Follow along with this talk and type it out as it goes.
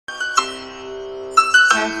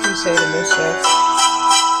I often say to myself,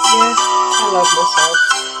 yeah, I love myself,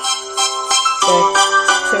 but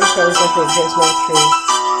sometimes I think that's not true.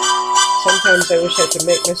 Sometimes I wish I could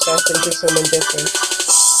make myself into someone different.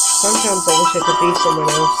 Sometimes I wish I could be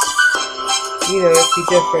someone else. You know, be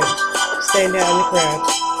different, stand out in the crowd,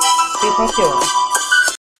 be popular.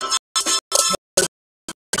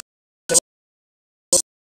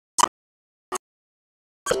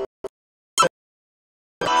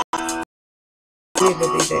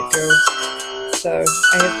 Never be that girl. So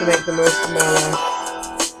I have to make the most of my life,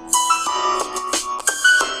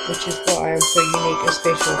 which is why I am so unique and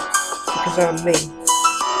special, because I'm me,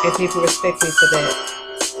 and people respect me for that.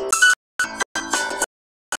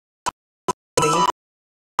 Me,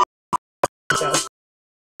 myself.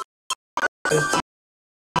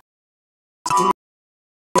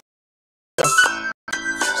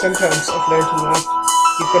 Sometimes I've learned in life,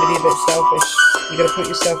 you've got to be a bit selfish. You've got to put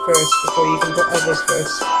yourself first before you can put others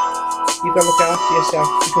first. You've got to look after yourself,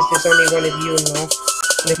 because there's only one of you in life.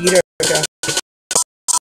 And if you don't look after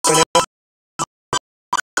yourself,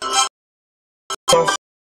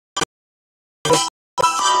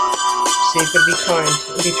 so you've got to be kind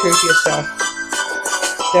and be true to yourself.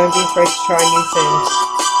 Don't be afraid to try new things.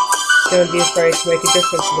 Don't be afraid to make a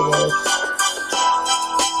difference in the world.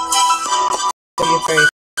 Don't be afraid.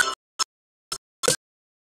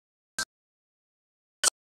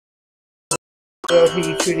 Who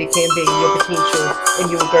you truly can be, your potential,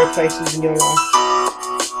 and you will go places in your life.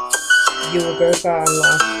 You will go far in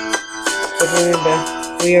life. But remember,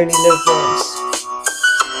 we only live once,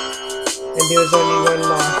 and there is only one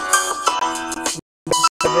life.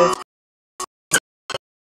 Live it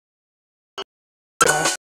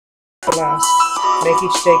for last. Make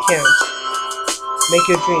each day count. Make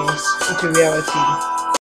your dreams into reality.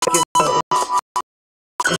 Make your goals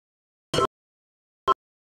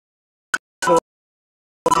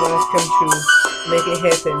life come true. Make it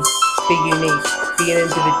happen. Be unique. Be an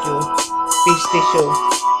individual. Be special.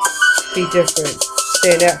 Be different.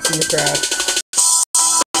 Stand out from the crowd.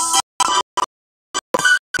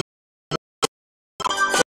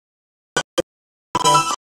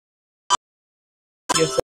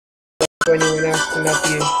 Yourself, so anyone else can love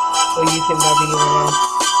you, or you can love anyone else.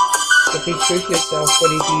 But be true to yourself.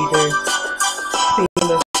 Whatever you do, be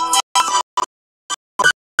honest.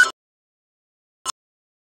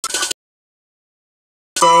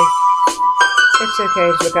 It's okay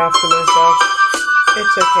to look after myself.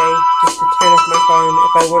 It's okay just to turn off my phone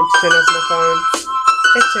if I want to turn off my phone.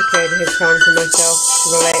 It's okay to have time for myself, to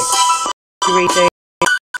relax, to read things,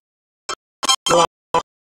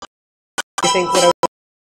 to think what I want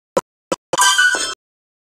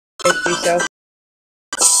to say to yourself.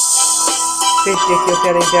 Especially if you're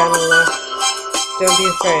feeling down in life. Don't be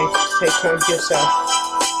afraid to take time for yourself.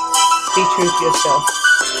 Be true to yourself.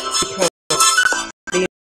 Be kind.